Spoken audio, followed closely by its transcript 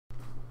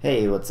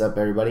Hey, what's up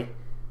everybody?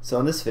 So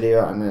in this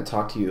video I'm going to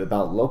talk to you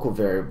about local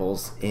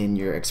variables in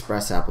your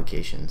Express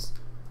applications.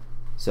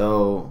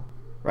 So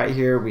right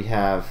here we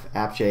have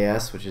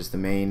app.js, which is the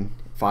main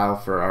file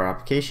for our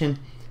application,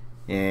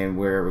 and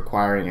we're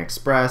requiring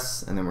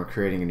Express, and then we're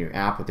creating a new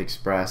app with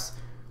Express.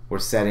 We're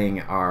setting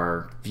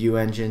our view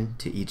engine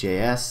to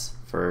EJS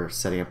for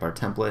setting up our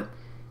template,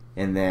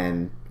 and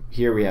then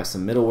here we have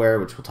some middleware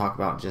which we'll talk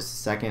about in just a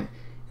second,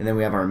 and then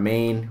we have our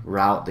main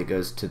route that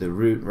goes to the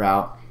root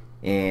route,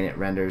 and it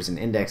renders an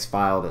index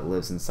file that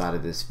lives inside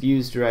of this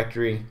views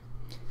directory,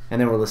 and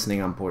then we're listening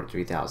on port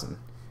 3000.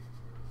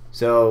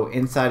 So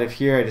inside of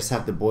here I just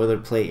have the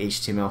boilerplate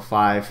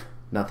HTML5,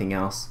 nothing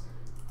else.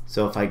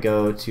 So if I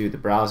go to the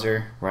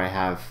browser where I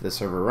have the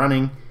server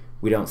running,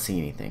 we don't see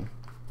anything.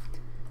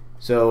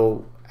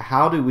 So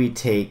how do we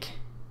take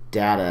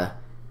data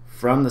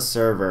from the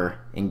server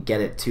and get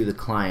it to the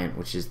client,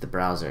 which is the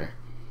browser?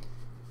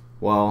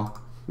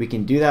 Well, we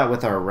can do that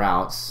with our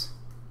routes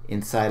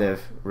inside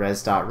of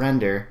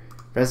res.render.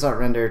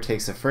 Res.render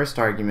takes the first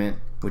argument,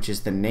 which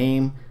is the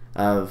name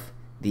of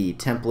the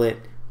template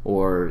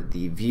or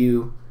the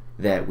view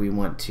that we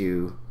want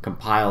to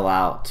compile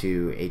out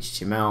to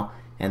HTML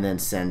and then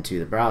send to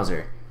the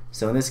browser.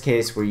 So in this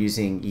case we're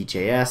using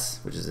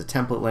EJS, which is a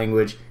template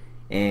language,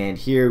 and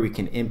here we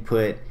can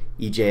input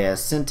EJS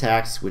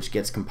syntax, which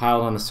gets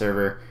compiled on the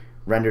server,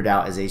 rendered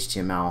out as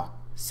HTML,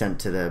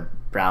 sent to the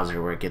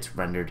browser where it gets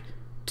rendered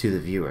to the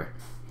viewer.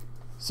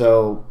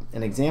 So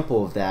an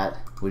example of that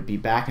would be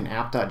back in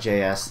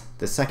app.js,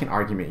 the second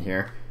argument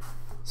here.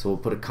 So we'll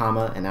put a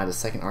comma and add a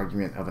second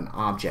argument of an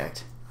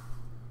object.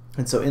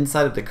 And so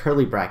inside of the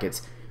curly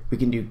brackets, we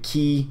can do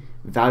key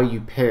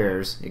value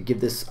pairs and give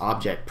this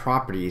object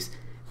properties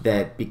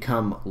that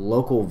become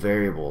local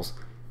variables.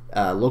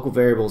 Local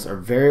variables are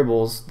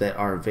variables that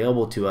are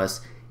available to us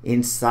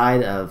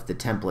inside of the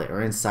template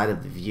or inside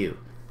of the view.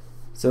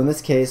 So in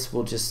this case,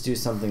 we'll just do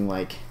something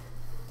like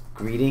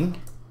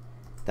greeting.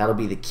 That'll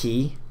be the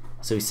key.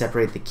 So we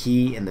separate the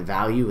key and the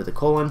value with a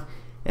colon,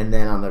 and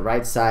then on the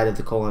right side of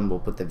the colon we'll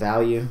put the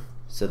value.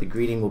 So the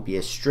greeting will be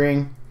a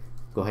string.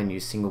 Go ahead and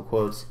use single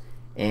quotes,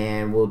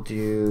 and we'll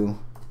do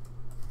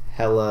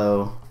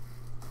hello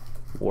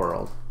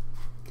world.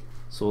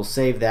 So we'll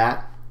save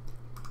that,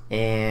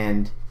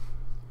 and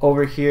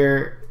over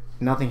here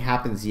nothing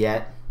happens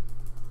yet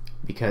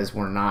because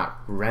we're not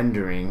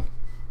rendering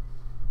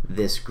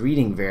this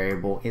greeting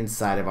variable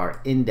inside of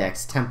our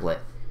index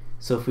template.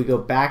 So if we go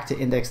back to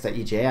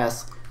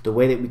index.ejs, the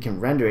way that we can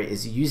render it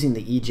is using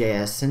the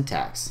EJS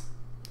syntax.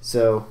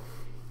 So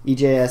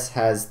EJS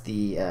has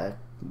the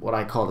what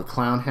I call the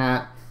clown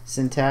hat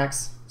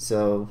syntax.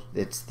 So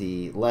it's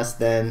the less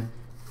than,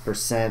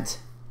 percent,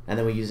 and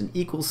then we use an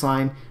equal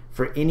sign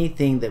for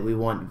anything that we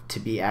want to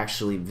be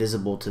actually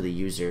visible to the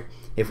user.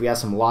 If we have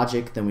some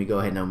logic, then we go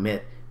ahead and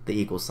omit the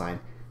equal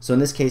sign. So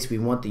in this case we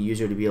want the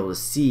user to be able to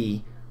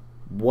see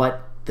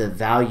what the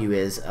value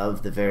is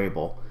of the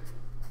variable.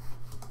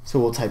 So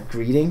we'll type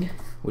greeting,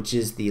 which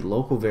is the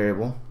local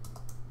variable,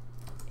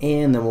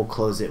 and then we'll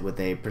close it with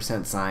a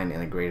percent sign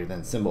and a greater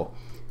than symbol.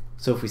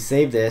 So if we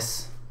save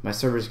this, my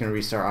server is going to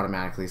restart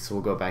automatically. So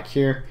we'll go back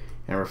here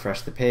and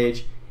refresh the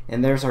page,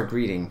 and there's our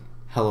greeting,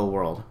 hello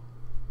world.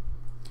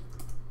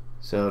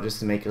 So just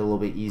to make it a little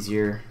bit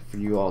easier for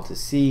you all to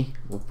see,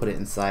 we'll put it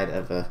inside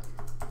of a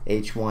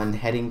h1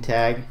 heading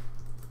tag,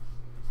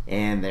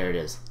 and there it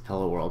is,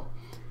 hello world.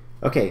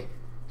 Okay.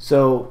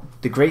 So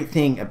the great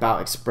thing about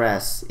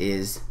Express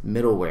is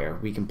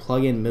middleware. We can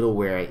plug in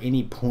middleware at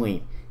any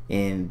point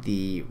in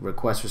the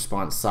request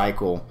response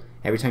cycle.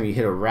 Every time you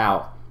hit a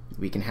route,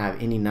 we can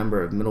have any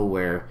number of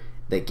middleware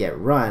that get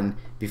run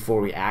before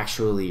we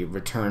actually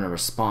return a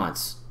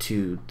response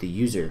to the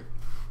user.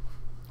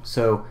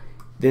 So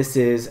this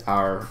is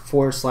our /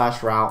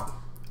 route.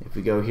 If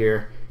we go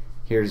here,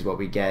 here's what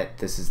we get.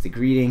 This is the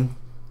greeting.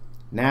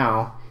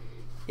 Now,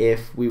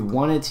 if we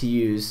wanted to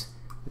use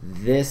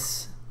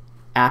this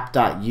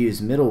app.use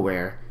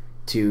middleware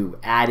to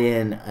add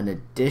in an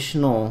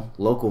additional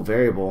local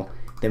variable,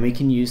 then we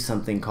can use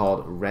something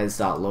called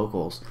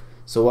res.locals.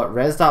 So what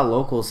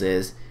res.locals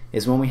is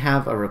when we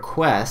have a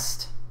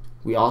request,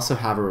 we also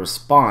have a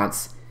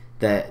response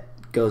that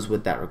goes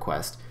with that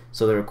request.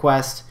 So the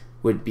request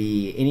would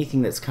be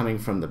anything that's coming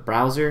from the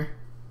browser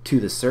to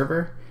the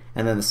server,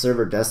 and then the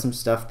server does some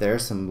stuff there,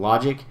 some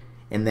logic,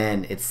 and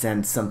then it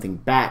sends something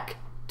back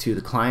to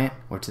the client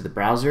or to the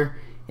browser,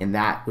 and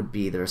that would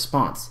be the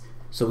response.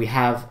 So we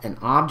have an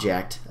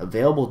object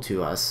available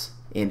to us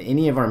in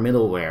any of our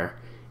middleware,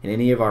 in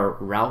any of our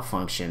route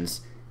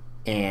functions,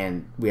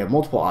 and we have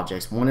multiple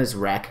objects. One is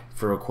rec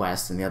for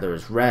request and the other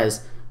is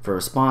res for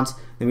response.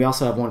 Then we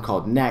also have one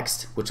called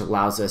next, which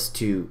allows us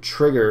to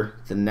trigger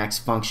the next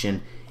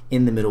function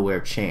in the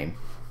middleware chain.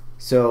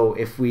 So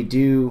if we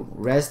do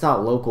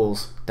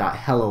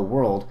res.locals.hello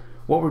world,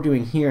 what we're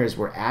doing here is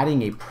we're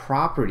adding a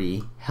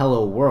property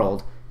hello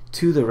world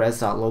to the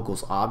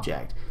res.locals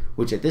object,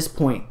 which at this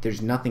point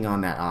there's nothing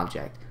on that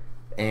object.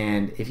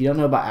 And if you don't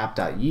know about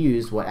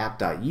app.use, what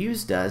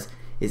app.use does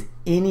is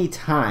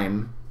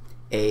anytime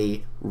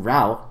a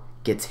route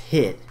gets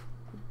hit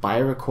by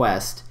a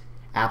request,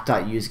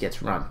 app.use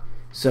gets run.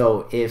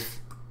 So if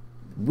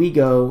we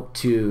go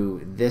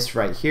to this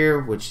right here,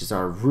 which is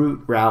our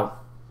route,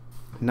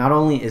 not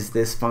only is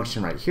this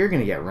function right here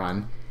going to get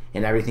run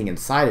and everything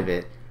inside of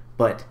it,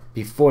 but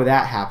before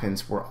that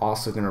happens, we're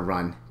also going to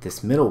run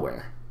this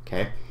middleware.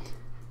 Okay,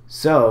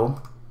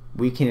 so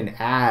we can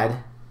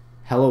add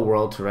hello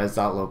world to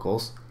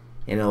res.locals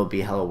and it'll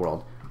be hello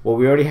world. Well,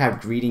 we already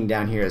have greeting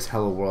down here as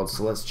hello world,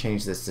 so let's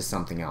change this to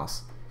something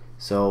else.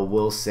 So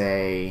we'll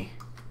say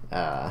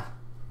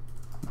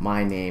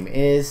my name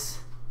is,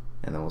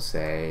 and then we'll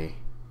say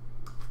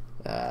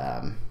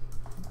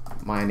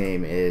my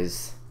name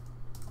is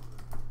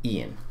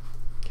Ian.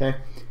 Okay,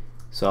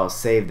 so I'll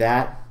save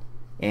that,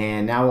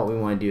 and now what we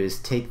want to do is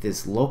take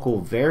this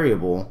local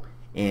variable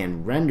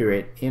and render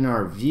it in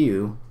our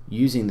view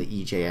using the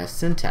EJS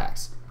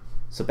syntax.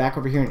 So back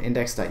over here in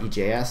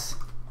index.ejs,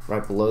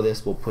 right below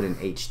this we'll put an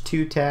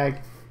h2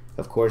 tag.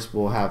 Of course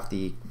we'll have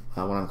the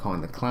what I'm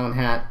calling the clown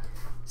hat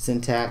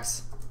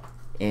syntax,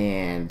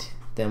 and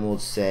then we'll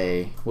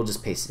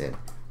just paste it in.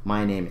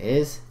 My name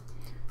is,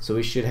 so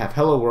we should have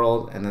hello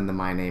world and then the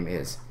my name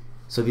is.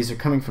 So these are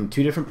coming from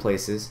two different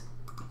places.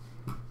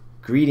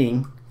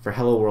 Greeting for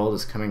hello world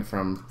is coming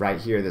from right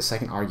here, the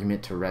second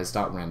argument to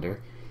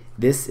res.render.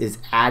 This is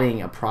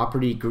adding a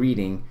property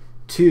greeting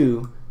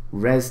to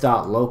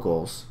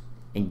res.locals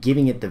and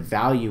giving it the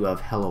value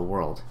of hello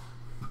world.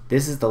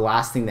 This is the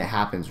last thing that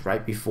happens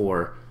right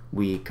before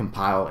we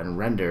compile and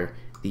render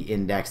the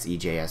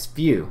index.ejs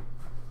view.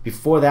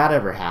 Before that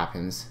ever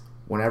happens,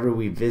 whenever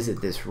we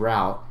visit this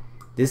route,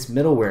 this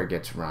middleware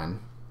gets run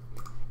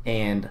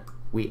and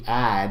we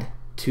add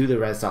to the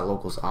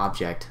res.locals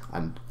object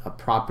a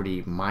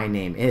property my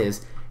name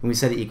is, and we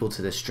set it equal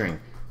to the string.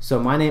 So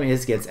my name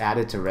is gets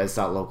added to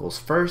res.locals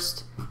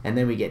first, and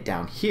then we get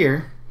down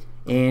here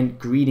and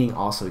greeting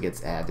also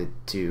gets added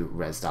to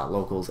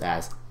res.locals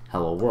as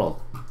hello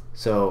world.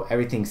 So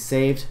everything's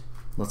saved.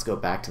 Let's go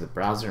back to the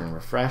browser and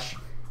refresh.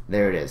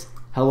 There it is.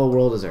 Hello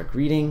world is our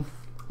greeting.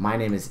 My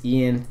name is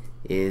Ian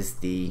is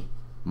the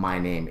my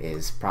name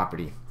is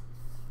property.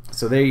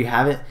 So there you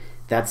have it.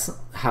 That's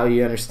how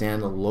you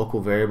understand the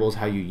local variables,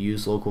 how you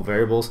use local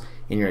variables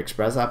in your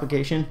Express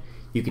application.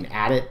 You can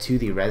add it to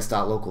the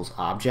res.locals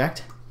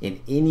object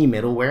in any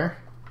middleware,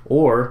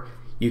 or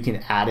you can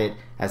add it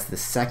as the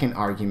second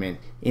argument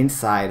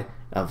inside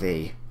of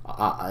a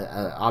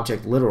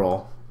object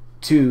literal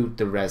to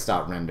the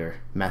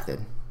res.render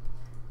method.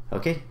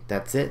 Okay,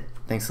 that's it.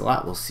 Thanks a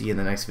lot. We'll see you in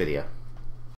the next video.